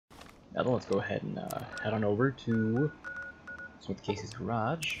Now then, let's go ahead and head on over to Smith Casey's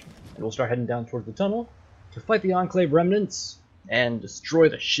garage, and we'll start heading down towards the tunnel to fight the Enclave remnants and destroy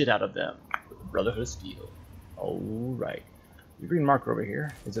the shit out of them with the Brotherhood of Steel. Alright. The green marker over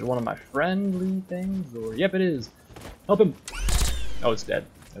here. Is it one of my friendly things? Or yep, it is. Help him! Oh, it's dead.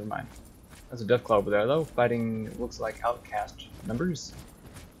 Never mind. That's a Deathclaw over there, though, fighting, looks like, outcast members.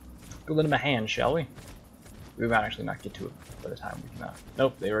 Go lend him a hand, shall we? We might actually not get to it by the time we come out.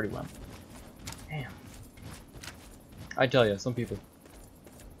 Nope, they already went. Damn. I tell you, some people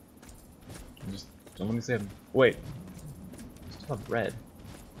just don't let me say them. Wait. Still have bread.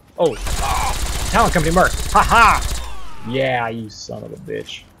 Oh! Talent Company Merc! Haha! Yeah, you son of a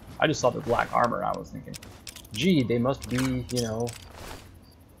bitch. I just saw their black armor and I was thinking, gee, they must be, you know,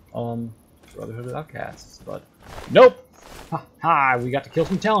 Brotherhood of Outcasts, but nope! Ha ha! We got to kill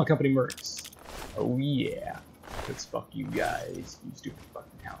some Talent Company Mercs. Oh yeah. Because fuck you guys, you stupid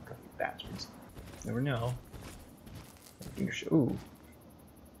fucking Talent Company bastards. Never know. Ooh.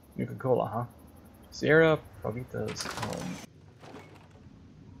 Nuka-Cola, huh? Sierra Provita's home.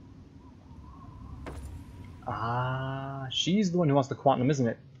 Ah, she's the one who wants the quantum, isn't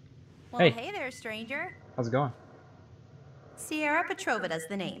it? Well, hey there, stranger. How's it going? Sierra Petrovita's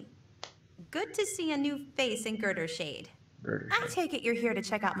the name. Good to see a new face in Girder Shade. I take it you're here to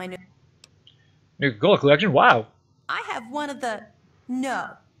check out my new Nuka-Cola collection? Wow! I have one of the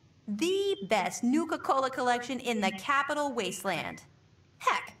the best Nuka-Cola collection in the Capital Wasteland.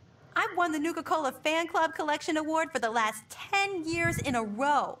 Heck, I've won the Nuka-Cola Fan Club Collection Award for the last 10 years in a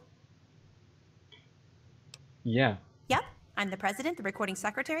row. Yeah. Yep, I'm the president, the recording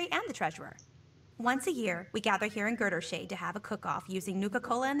secretary, and the treasurer. Once a year, we gather here in Girder Shade to have a cook-off using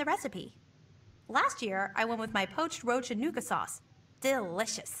Nuka-Cola in the recipe. Last year, I went with my poached roach and Nuka sauce.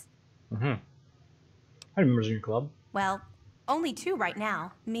 Delicious. Mm-hmm. How many members in your club? Well, only 2 right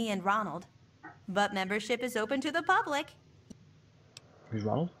now, me and Ronald. But membership is open to the public. Who's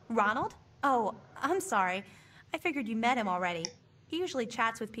Ronald? Ronald? Oh, I'm sorry. I figured you met him already. He usually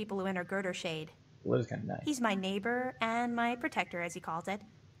chats with people who enter Girder Shade. Well, that is kind of nice. He's my neighbor and my protector, as he calls it.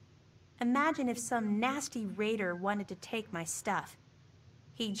 Imagine if some nasty raider wanted to take my stuff.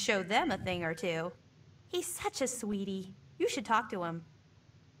 He'd show them a thing or two. He's such a sweetie. You should talk to him.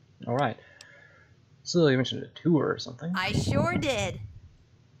 Alright. So you mentioned a tour or something. I sure did.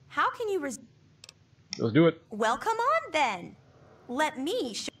 How can you Let's do it. Well, come on then. Let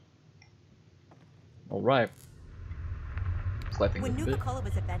me show. Alright. When Nuka-Cola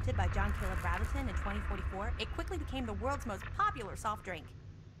was invented by John Caleb Raviton in 2044, it quickly became the world's most popular soft drink.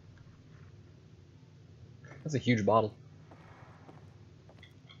 That's a huge bottle.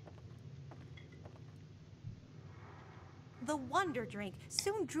 The Wonder Drink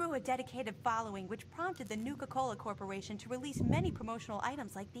soon drew a dedicated following, which prompted the Nuka-Cola Corporation to release many promotional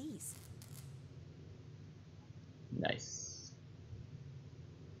items like these. Nice.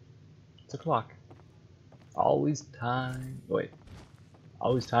 It's o'clock. Always time. Wait.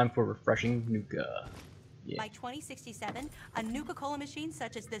 Always time for refreshing Nuka. Yeah. By 2067, a Nuka-Cola machine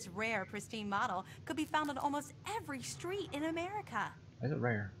such as this rare, pristine model could be found on almost every street in America. Why is it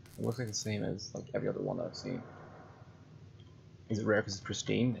rare? It looks like the same as like every other one that I've seen. Is it rare because it's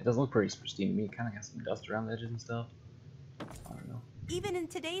pristine? It doesn't look pretty pristine to me. It kind of has some dust around the edges and stuff. I don't know. Even in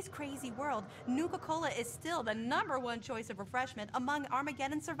today's crazy world, Nuka-Cola is still the #1 choice of refreshment among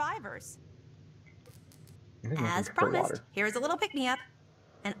Armageddon survivors. As promised, here's a little pick-me-up.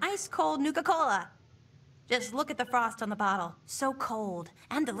 An ice-cold Nuka-Cola. Just look at the frost on the bottle. So cold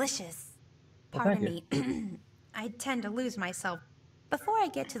and delicious. Pardon me. I tend to lose myself. Before I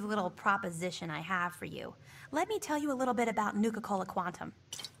get to the little proposition I have for you, let me tell you a little bit about Nuka-Cola Quantum.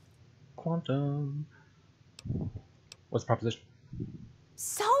 Quantum. What's the proposition?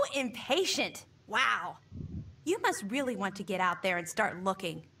 So impatient. Wow. You must really want to get out there and start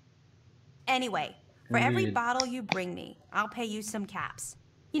looking. Anyway, for every bottle you bring me, I'll pay you some caps.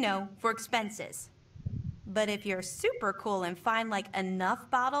 You know, for expenses. But if you're super cool and find like enough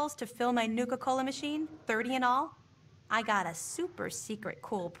bottles to fill my Nuka-Cola machine, 30 in all, I got a super secret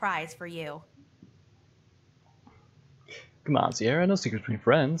cool prize for you. Come on, Sierra, no secrets between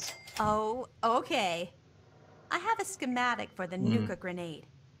friends. Oh, okay. I have a schematic for the Nuka grenade.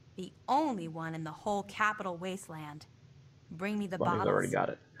 The only one in the whole Capital Wasteland. Bring me the bottles, I already got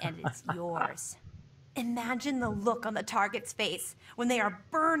it. and it's yours. Imagine the look on the target's face when they are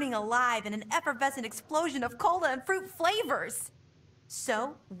burning alive in an effervescent explosion of cola and fruit flavors.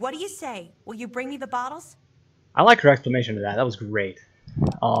 So, what do you say? Will you bring me the bottles? I like her explanation of that. That was great.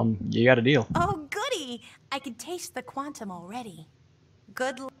 You got a deal. Oh, goody! I can taste the quantum already.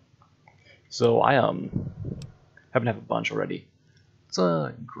 Good luck. So I happen to have a bunch already. It's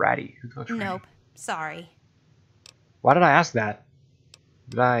a Grady. Who collects Grady? Nope. Sorry. Why did I ask that?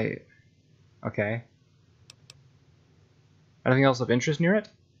 Did I... Okay. Anything else of interest near it?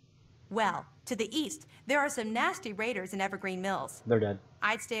 Well, to the east, there are some nasty raiders in Evergreen Mills. They're dead.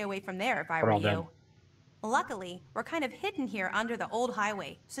 I'd stay away from there if I We're were all dead. you. Luckily, we're kind of hidden here under the old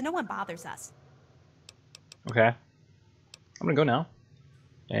highway, so no one bothers us. Okay. I'm gonna go now.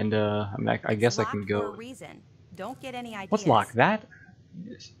 And, I guess I can For go... a reason. Don't get any ideas. What's locked? That?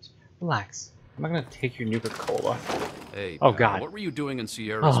 Just relax. I'm not gonna take your Nuka-Cola. Hey, oh, pal, God. what were you doing in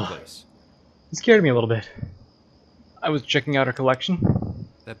Sierra's place? It scared me a little bit. I was checking out her collection.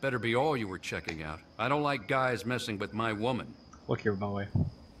 That better be all you were checking out. I don't like guys messing with my woman. Look here, boy. I'm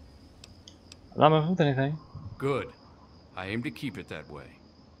not messing with anything. Good. I aim to keep it that way.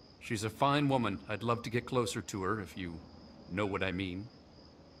 She's a fine woman. I'd love to get closer to her, if you know what I mean.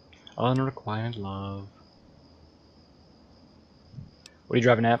 Unrequited love. What are you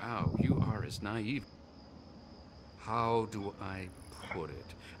driving at? Wow, you are as naive. How do I put it?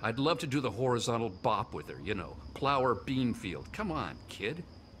 I'd love to do the horizontal bop with her, you know. Plow her bean field. Come on, kid.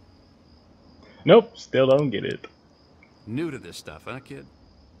 Nope, still don't get it. New to this stuff, huh, kid?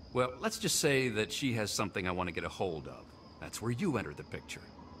 Well, let's just say that she has something I want to get a hold of. That's where you enter the picture.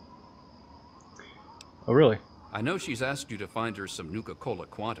 Oh, really? I know she's asked you to find her some Nuka-Cola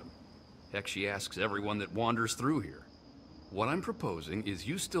Quantum. Heck, she asks everyone that wanders through here. What I'm proposing is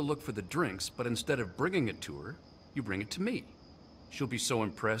you still look for the drinks, but instead of bringing it to her, you bring it to me. She'll be so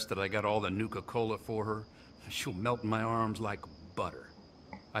impressed that I got all the Nuka-Cola for her, she'll melt in my arms like butter.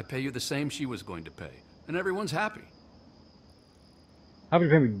 I pay you the same she was going to pay, and everyone's happy. How about you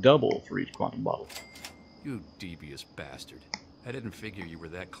pay me double for each quantum bottle? You devious bastard. I didn't figure you were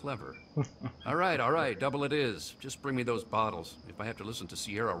that clever. All right, double it is. Just bring me those bottles. If I have to listen to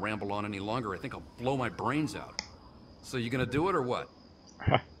Sierra ramble on any longer, I think I'll blow my brains out. So you gonna do it or what?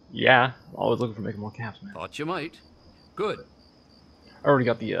 Yeah, always looking for making more caps, man. Thought you might. Good. I already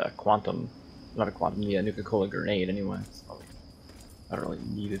got the quantum, not a quantum, the Nuka-Cola grenade anyway. So I don't really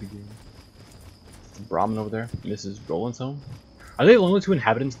need it again. Some Brahmin over there. Mrs. Roland's home. Are they the only two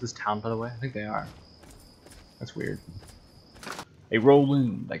inhabitants of this town, by the way? I think they are. That's weird. Hey,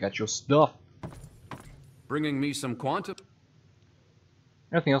 Roland, I got your stuff. Bringing me some quantum.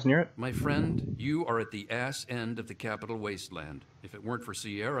 Anything else near it? My friend, you are at the ass end of the capital wasteland. If it weren't for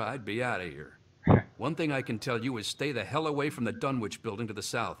Sierra, I'd be out of here. One thing I can tell you is stay the hell away from the Dunwich building to the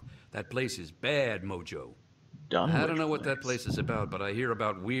south. That place is bad mojo. Dunwich. I don't know what that place is about, but I hear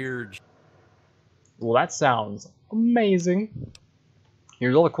about weird... Well, that sounds amazing.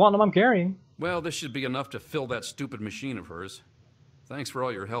 Here's all the quantum I'm carrying. Well, this should be enough to fill that stupid machine of hers. Thanks for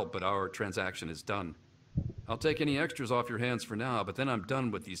all your help, but our transaction is done. I'll take any extras off your hands for now, but then I'm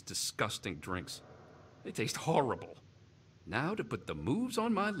done with these disgusting drinks. They taste horrible. Now to put the moves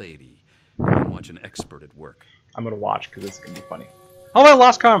on my lady. I watch an expert at work. I'm gonna watch because this is gonna be funny. Oh, I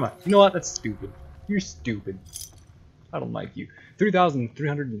lost karma. You know what? That's stupid. You're stupid. I don't like you.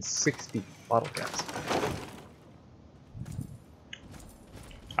 3,360 bottle caps.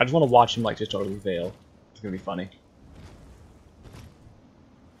 I just want to watch him like just totally fail. It's gonna be funny.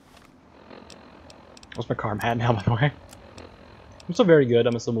 What's my karma hat now, by the way? I'm still very good.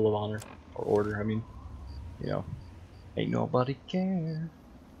 I'm a symbol of honor or order. I mean, you know, ain't nobody care.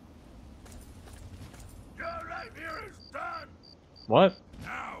 Your life here is done. What?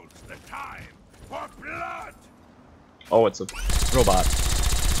 Now's the time for blood. Oh, it's a robot.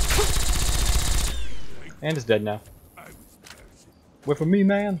 And it's dead now. Wait for me,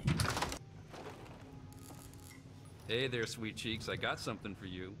 man. Hey there, sweet cheeks. I got something for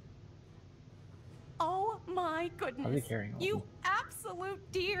you. Oh my Are they goodness. carrying all You of absolute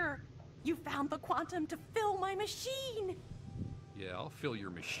dear. You found the quantum to fill my machine. Yeah, I'll fill your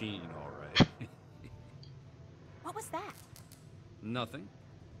machine, all right. What was that? Nothing.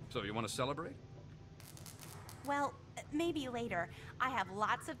 So you want to celebrate? Well, maybe later. I have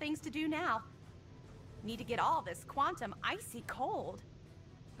lots of things to do now. Need to get all this quantum icy cold.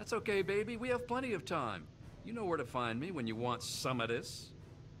 That's okay, baby. We have plenty of time. You know where to find me when you want some of this.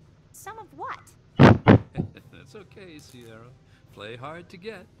 Some of what? That's okay, Sierra. Play hard to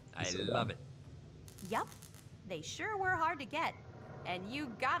get. I So love it. Yup. They sure were hard to get. And you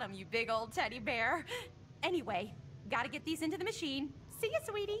got 'em, you big old teddy bear. Anyway, gotta get these into the machine. See ya,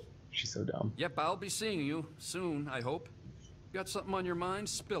 sweetie. She's so dumb. Yep, I'll be seeing you soon, I hope. Got something on your mind?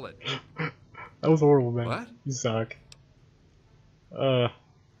 Spill it. That was horrible, man. What? You suck.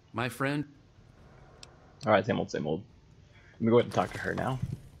 My friend? Alright, same old, same old. Let me go ahead and talk to her now.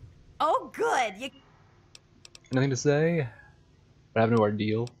 Oh, good. You... Anything to say? I have no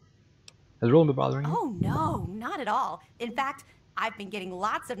ordeal. Has Roland been bothering you? Oh, no, not at all. In fact, I've been getting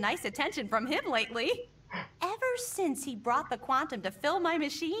lots of nice attention from him lately. Ever since he brought the quantum to fill my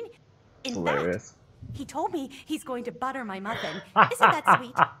machine. It's In fact, hilarious. he told me he's going to butter my muffin. Isn't that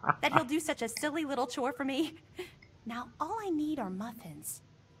sweet? That he'll do such a silly little chore for me. Now all I need are muffins.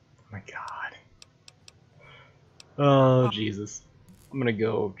 Oh my god. Oh, Jesus. I'm gonna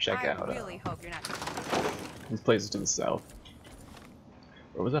go check out I really hope you're not. these places to the south.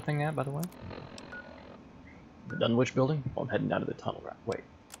 Where was that thing at, by the way? The Dunwich building? Well, I'm heading down to the tunnel. Wait,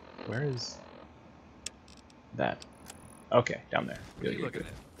 where is that? Okay, down there. What are you looking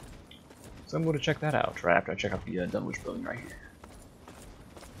at? So I'm going to check that out right after I check out the Dunwich building right here.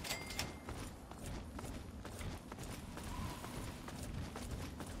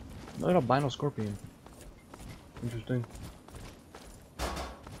 Another albino scorpion. Interesting.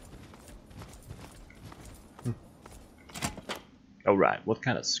 Alright, what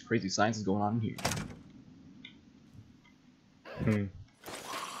kind of crazy science is going on here?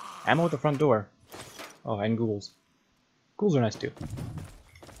 Ammo at the front door. Oh, and ghouls. Ghouls are nice too.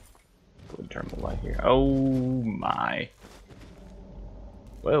 Go ahead and turn the light here. Oh my.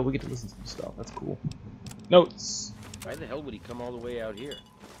 Well, we get to listen to some stuff. That's cool. Notes. Why the hell would he come all the way out here?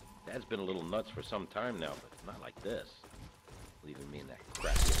 Dad's been a little nuts for some time now, but not like this. Leaving me in that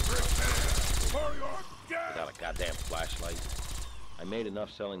crappy without a goddamn flashlight. I made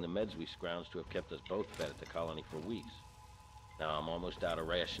enough selling the meds we scrounged to have kept us both fed at the colony for weeks. Now I'm almost out of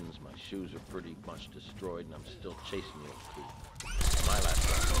rations, my shoes are pretty much destroyed, and I'm still chasing the old creep. My last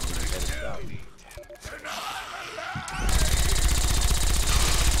one told me to headed south.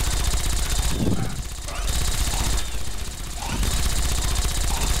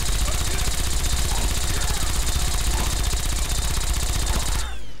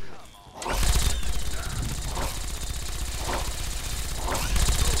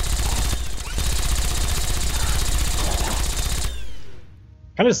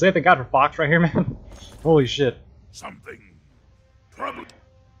 Can I just say thank God for Fox right here, man? Holy shit. Something trouble.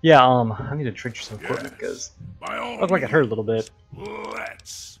 Yeah, I need to trade you some equipment because it looked like it hurt a little bit.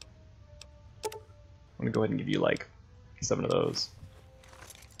 Let's. I'm gonna go ahead and give you like 7 of those.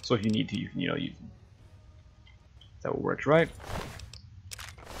 So if you need to, you can, you know, use them. That what works, right?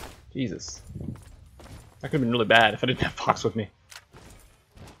 Jesus. That could have been really bad if I didn't have Fox with me.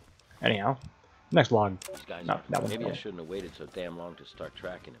 Anyhow, next log. These guys No, that one's maybe I cool. shouldn't have waited so damn long to start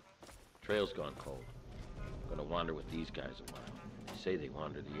tracking him. Trail's gone cold. I'm gonna wander with these guys a while. They say they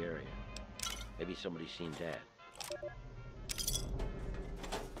wander the area. Maybe somebody's seen Dad.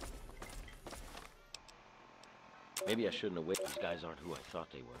 Maybe I shouldn't have waited. These guys aren't who I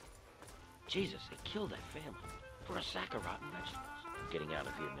thought they were. Jesus, they killed that family for a sack of rotten vegetables. I'm getting out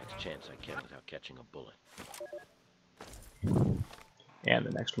of here next chance I can without catching a bullet. And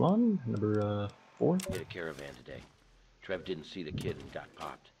the next one, number 4. Hit a caravan today. Trev didn't see the kid and got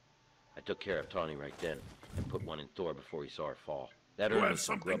popped. I took care of Tawny right then and put one in Thor before he saw her fall. That You earned have me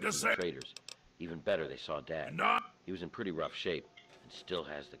some something grub to from the say? traders. Even better, they saw Dad. Not. He was in pretty rough shape and still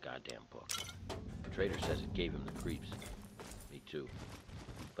has the goddamn book. The trader says it gave him the creeps. Me too.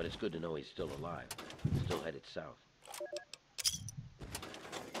 But it's good to know he's still alive. Still headed south.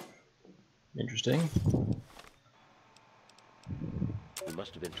 Interesting. He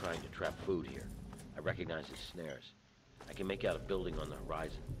must have been trying to trap food here. I recognize his snares. I can make out a building on the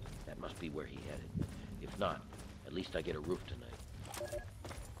horizon. That must be where he headed. If not, at least I get a roof tonight.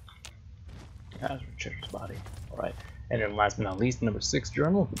 That's Chicker's body. Alright. And then last but not least, number 6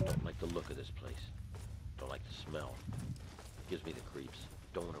 journal. Don't like the look of this place. Don't like the smell. Gives me the creeps.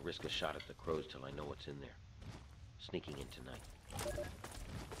 Don't want to risk a shot at the crows till I know what's in there. Sneaking in tonight.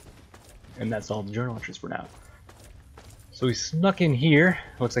 And that's all the journal entries for now. So he snuck in here.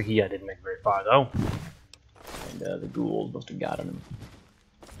 Looks like he didn't make it very far though. And the ghouls must have gotten him.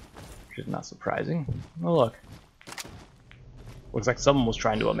 Which is not surprising. Oh look. Looks like someone was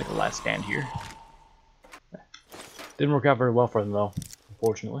trying to make a last stand here. Didn't work out very well for them though,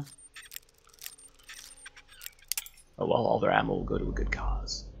 unfortunately. Oh well, all their ammo will go to a good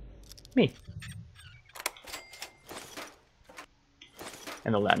cause. Me.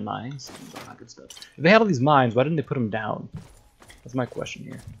 And the landmines, and all that good stuff. If they had all these mines, why didn't they put them down? That's my question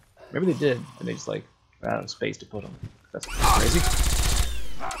here. Maybe they did, and they just like ran out of space to put them. That's crazy.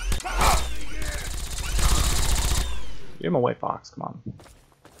 Get him away, Fox. Come on.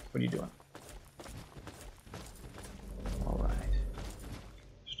 What are you doing? All right.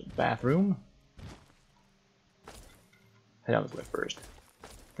 Just a bathroom. Head down this way first. I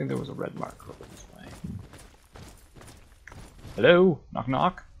think there was a red mark over this way. Hello? Knock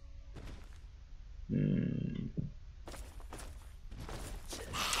knock?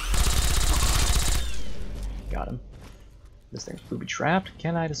 Got him. This thing's booby trapped.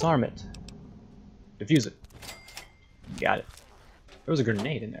 Can I disarm it? Defuse it. Got it. There was a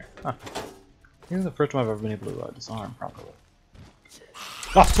grenade in there. Huh. This is the first time I've ever been able to disarm properly.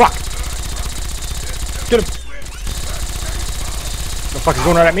 Oh, fuck! Get him! The fuck is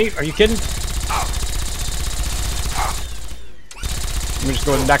going right at me? Are you kidding? Let me just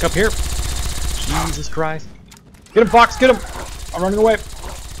go ahead and back up here. Jesus Christ. Get him, Fox! Get him! I'm running away.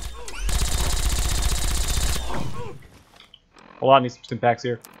 Hold on, I need some stim packs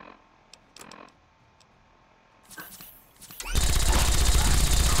here.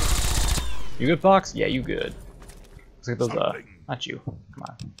 You good, Fox? Yeah, you good. Looks like those, not you. Come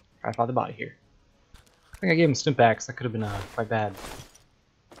on. Try to find the body here. I think I gave him stim packs. That could have been, quite bad.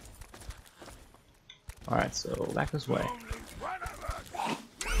 Alright, so back this way. Oh,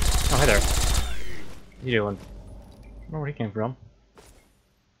 hi there. What you doing? I don't know where he came from.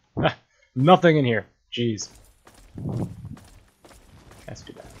 Nothing in here. Jeez. That's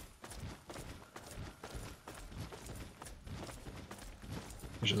too bad.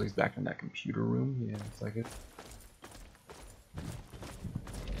 Usually he's back in that computer room. Yeah, looks like it.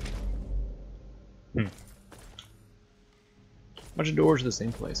 Bunch of doors to the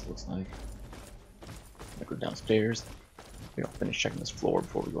same place, it looks like. I go downstairs. We don't finish checking this floor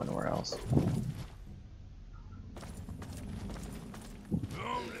before we go anywhere else.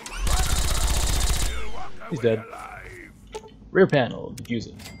 He's dead. Rear panel, defuse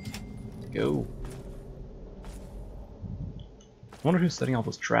it. Go. I wonder who's setting all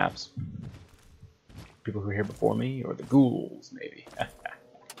those traps. People who were here before me, or the ghouls, maybe.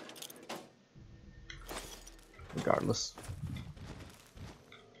 Regardless.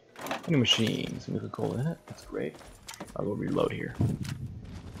 Any machines, some Nuka-Cola in it. That's great. I will reload here.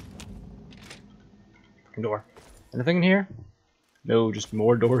 Fucking door. Anything in here? No, just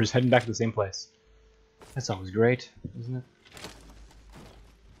more doors heading back to the same place. That's always great, isn't it?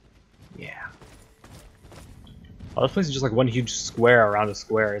 Yeah. Oh, this place is just like one huge square around a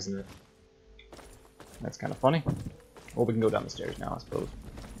square, isn't it? That's kind of funny. Well, we can go down the stairs now, I suppose.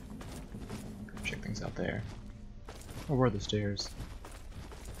 Check things out there. Oh, where are the stairs?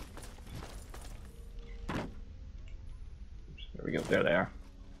 There we go, there they are.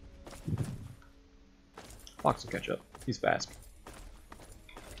 Fox will catch up. He's fast.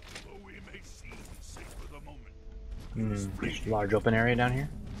 There's a large open area down here.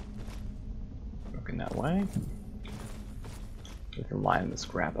 Looking that way. We can line the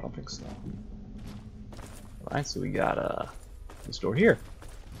scrap, I don't think so. Alright, so we got this door here.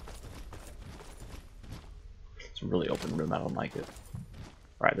 It's a really open room, I don't like it.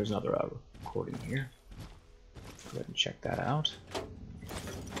 Alright, there's another recording here. Go ahead and check that out.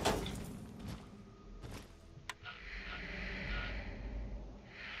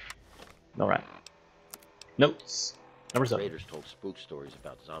 Alright. Notes. Number 7. Raiders told spook stories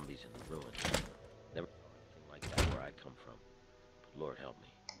about zombies in the ruins. Never anything like that where I come from. But Lord help me.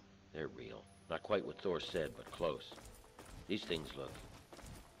 They're real. Not quite what Thor said, but close. These things look...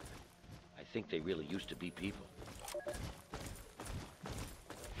 I think they really used to be people.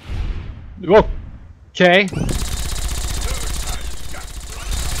 Okay.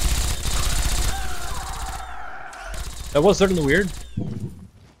 That was certainly weird.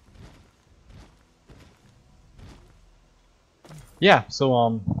 Yeah,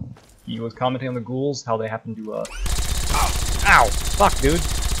 so he was commenting on the ghouls, how they happen to ow! Fuck, dude!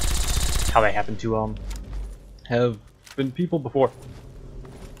 How they happen to have been people before.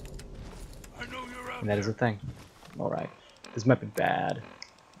 And that is a thing. Alright. This might be bad.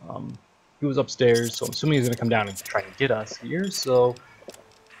 He was upstairs, so I'm assuming he's gonna come down and try to get us here, so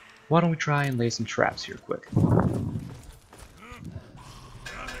why don't we try and lay some traps here quick.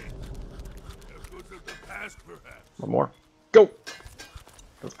 One more. Go!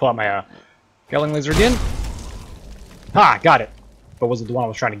 Let's pull out my Gatling laser again. Ha! Got it! But was it the one I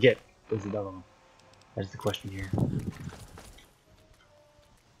was trying to get? Was it the other one? That is the question here.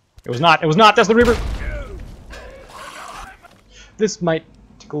 It was not! It was not! That's the Reaper! This might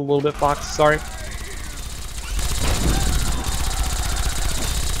tickle a little bit, Fox. Sorry.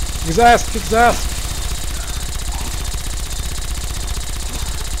 Kick his ass! Kick his ass!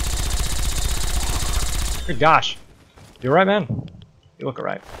 Good gosh. You alright, man? You look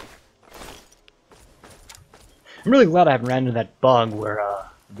alright. I'm really glad I haven't ran into that bug where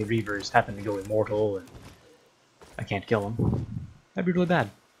the Reavers happen to go immortal and I can't kill them. That'd be really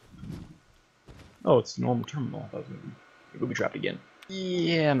bad. Oh, it's a normal terminal. I thought it was gonna be booby trapped again.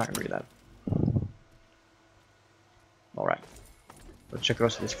 Yeah, I'm not gonna read that. Alright. Let's check the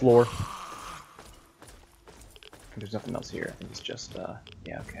rest of this floor. There's nothing else here. I think it's just,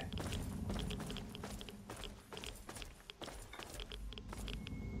 yeah, okay.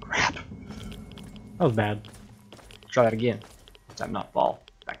 That was bad. Try that again. This time not fall.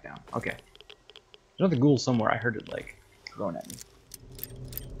 Back down. Okay. There's another ghoul somewhere. I heard it, like, thrown at me.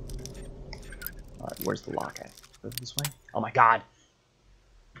 Alright, where's the lock at? This way? Oh my god!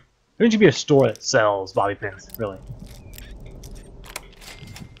 There needs to be a store that sells bobby pins. Really.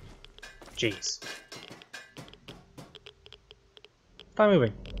 Jeez. Stop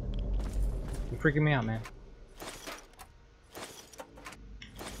moving. You're freaking me out, man.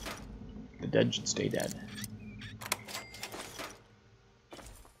 The dead should stay dead.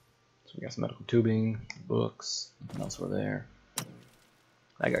 So we got some medical tubing, books, nothing else over there.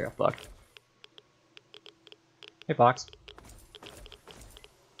 That guy got fucked. Hey, Fox.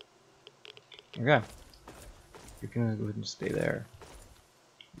 Okay. You're gonna go ahead and stay there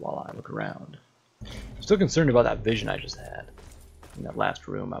while I look around. I'm still concerned about that vision I just had in that last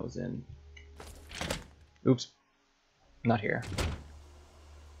room I was in. Oops. Not here.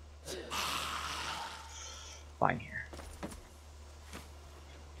 Fine here.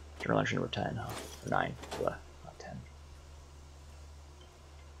 Journal entry number 10, huh? Or 9. Not 10.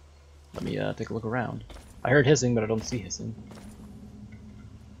 Let me take a look around. I heard hissing, but I don't see hissing.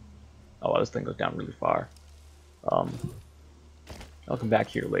 Oh, this thing goes down really far. I'll come back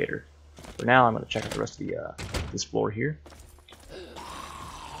here later. For now, I'm going to check out the rest of the this floor here.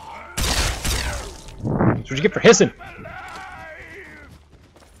 That's what you get for hissing!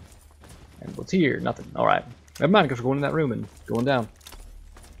 And what's here? Nothing. Alright. Never mind, I guess we're going in that room and going down.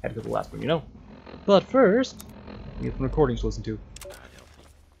 Had to go to the last one, you know. But first, we get some recordings to listen to. God help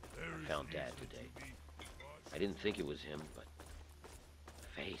me. I found Dad today. I didn't think it was him, but the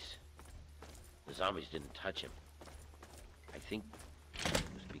face. The zombies didn't touch him. I think he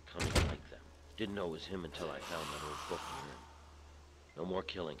was becoming like them. Didn't know it was him until I found that old book near him. No more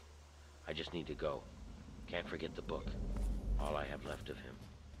killing. I just need to go. Can't forget the book. All I have left of him.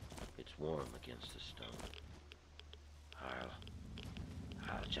 It's warm against the stone.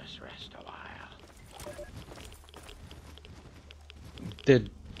 I'll just rest a while. Did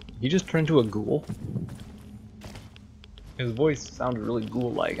he just turn into a ghoul? His voice sounded really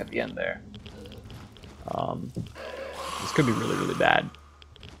ghoul-like at the end there. This could be really, really bad.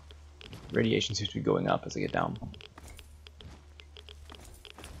 Radiation seems to be going up as I get down.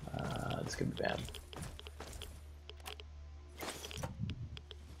 This could be bad. I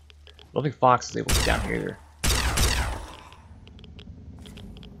don't think Fox is able to get down here.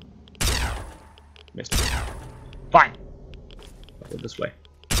 Missed it. Fine. I'll go this way.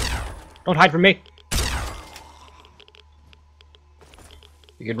 Don't hide from me.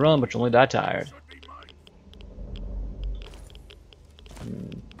 You can run, but you only die tired.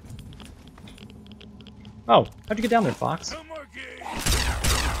 Oh, how'd you get down there, Fox?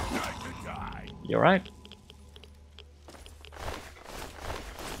 You alright?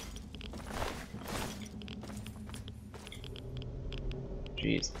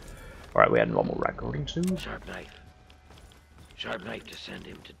 Jeez. Alright, we had normal recording too. Sharp knife. Sharp knife to send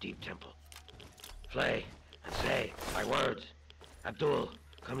him to Deep Temple. Flay and say my words. Abdul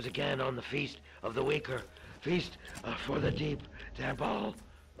comes again on the feast of the weaker. Feast for the Deep Temple.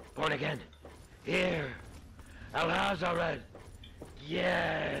 Born again. Here. Al-Hazared.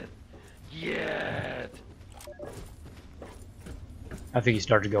 Yet. Yet. I think he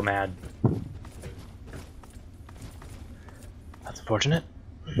started to go mad. That's unfortunate.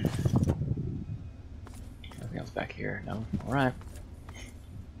 Nothing else back here. No? Alright.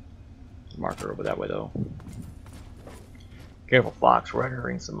 Marker over that way though. Careful, Fox. We're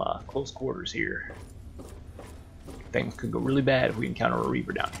entering some close quarters here. Things could go really bad if we encounter a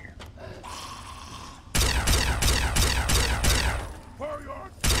Reaver down here.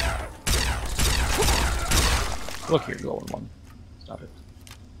 Look here, golden one. Stop it.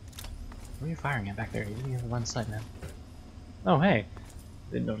 What are you firing at back there? You didn't have line of sight, man. Oh, hey.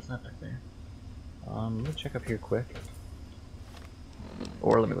 Didn't notice that back there. Let me check up here quick.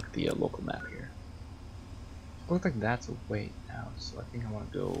 Or let me look at the local map here. Looks like that's a way out, so I think I want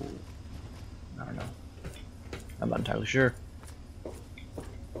to go... I don't know. I'm not entirely sure.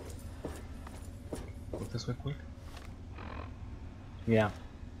 Look this way quick. Yeah.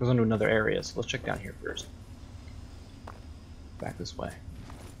 Goes into another area, so let's check down here first. Back this way.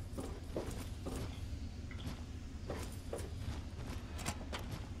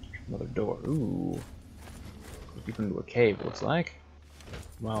 Another door. Ooh. Deep into a cave, it looks like.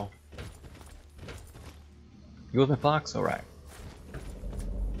 Wow. You with me, Fox? Alright.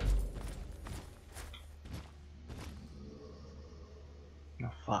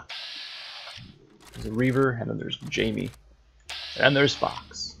 Oh, fuck. There's a Reaver, and then there's Jamie. And there's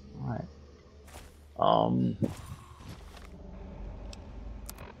Fox. Alright.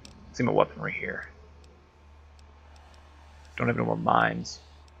 See my weaponry here. Don't have no more mines.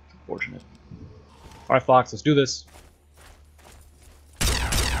 It's unfortunate. Alright, Fox, let's do this.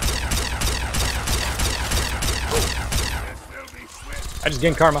 I just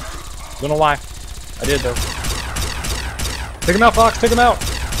gained karma. Don't know why. I did, though. Take him out, Fox. Take him out.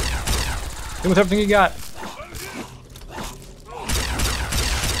 Hit him with everything you got.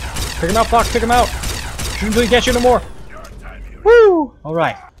 Take him out, Fox. Take him out. Shoot until you can't shoot no more. Woo!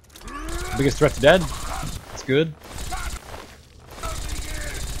 Alright. Biggest threat's dead. That's good.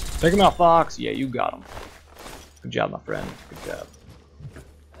 Take him out, Fox. Yeah, you got him. Good job, my friend. Good job.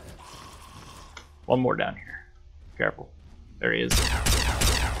 One more down here. Careful. There he is.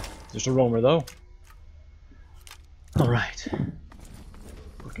 Just a roamer, though. Alright.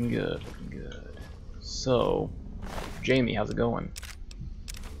 Looking good, looking good. So, Jamie, how's it going?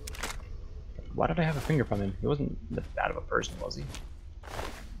 Why did I have a finger from him? He wasn't that bad of a person, was he?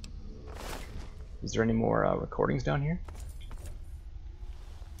 Is there any more recordings down here?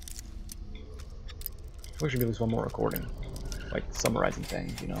 I feel like there should be at least one more recording. Like, summarizing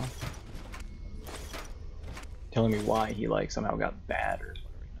things, you know? Telling me why he, like, somehow got bad or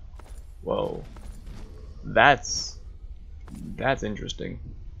whatever, you know? Whoa. That's interesting.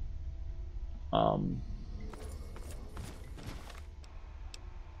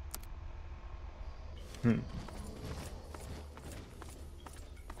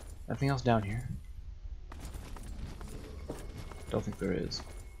 Nothing else down here? Don't think there is.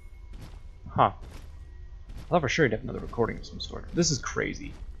 Huh. I thought for sure he'd have another recording of some sort. This is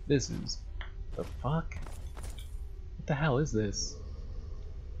crazy. This is... the fuck? What the hell is this?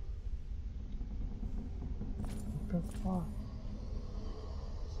 What the fuck?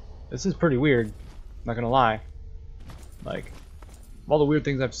 This is pretty weird. Not gonna lie. Like, of all the weird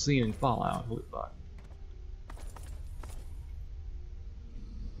things I've seen in Fallout, holy fuck.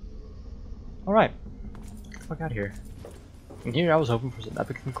 Alright. Get the fuck out of here. And here I was hoping for some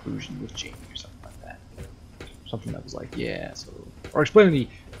epic conclusion with Jamie or something like that. Something that was like, yeah, so... or explaining the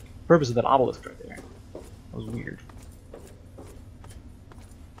purpose of that obelisk right there. That was weird.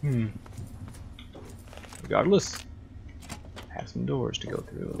 Regardless, I have some doors to go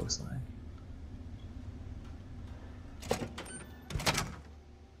through, it looks like.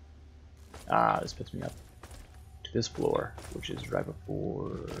 Ah, this puts me up to this floor, which is right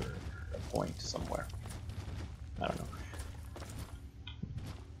before a point somewhere. I don't know.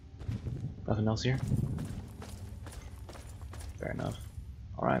 Nothing else here? Fair enough.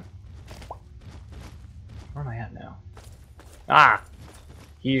 Alright. Where am I at now? Ah!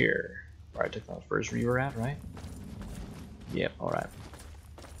 Here. Where I took that first we were at, right? Yep, alright.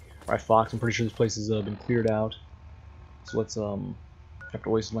 Alright, Fox, I'm pretty sure this place has been cleared out. So let's, after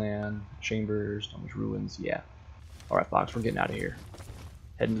Wasteland, Chambers, Dunwich Ruins, yeah. Alright, Fox, we're getting out of here.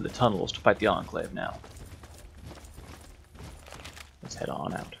 Heading to the tunnels to fight the Enclave now. Let's head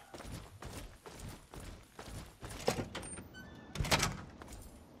on out.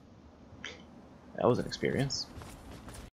 That was an experience.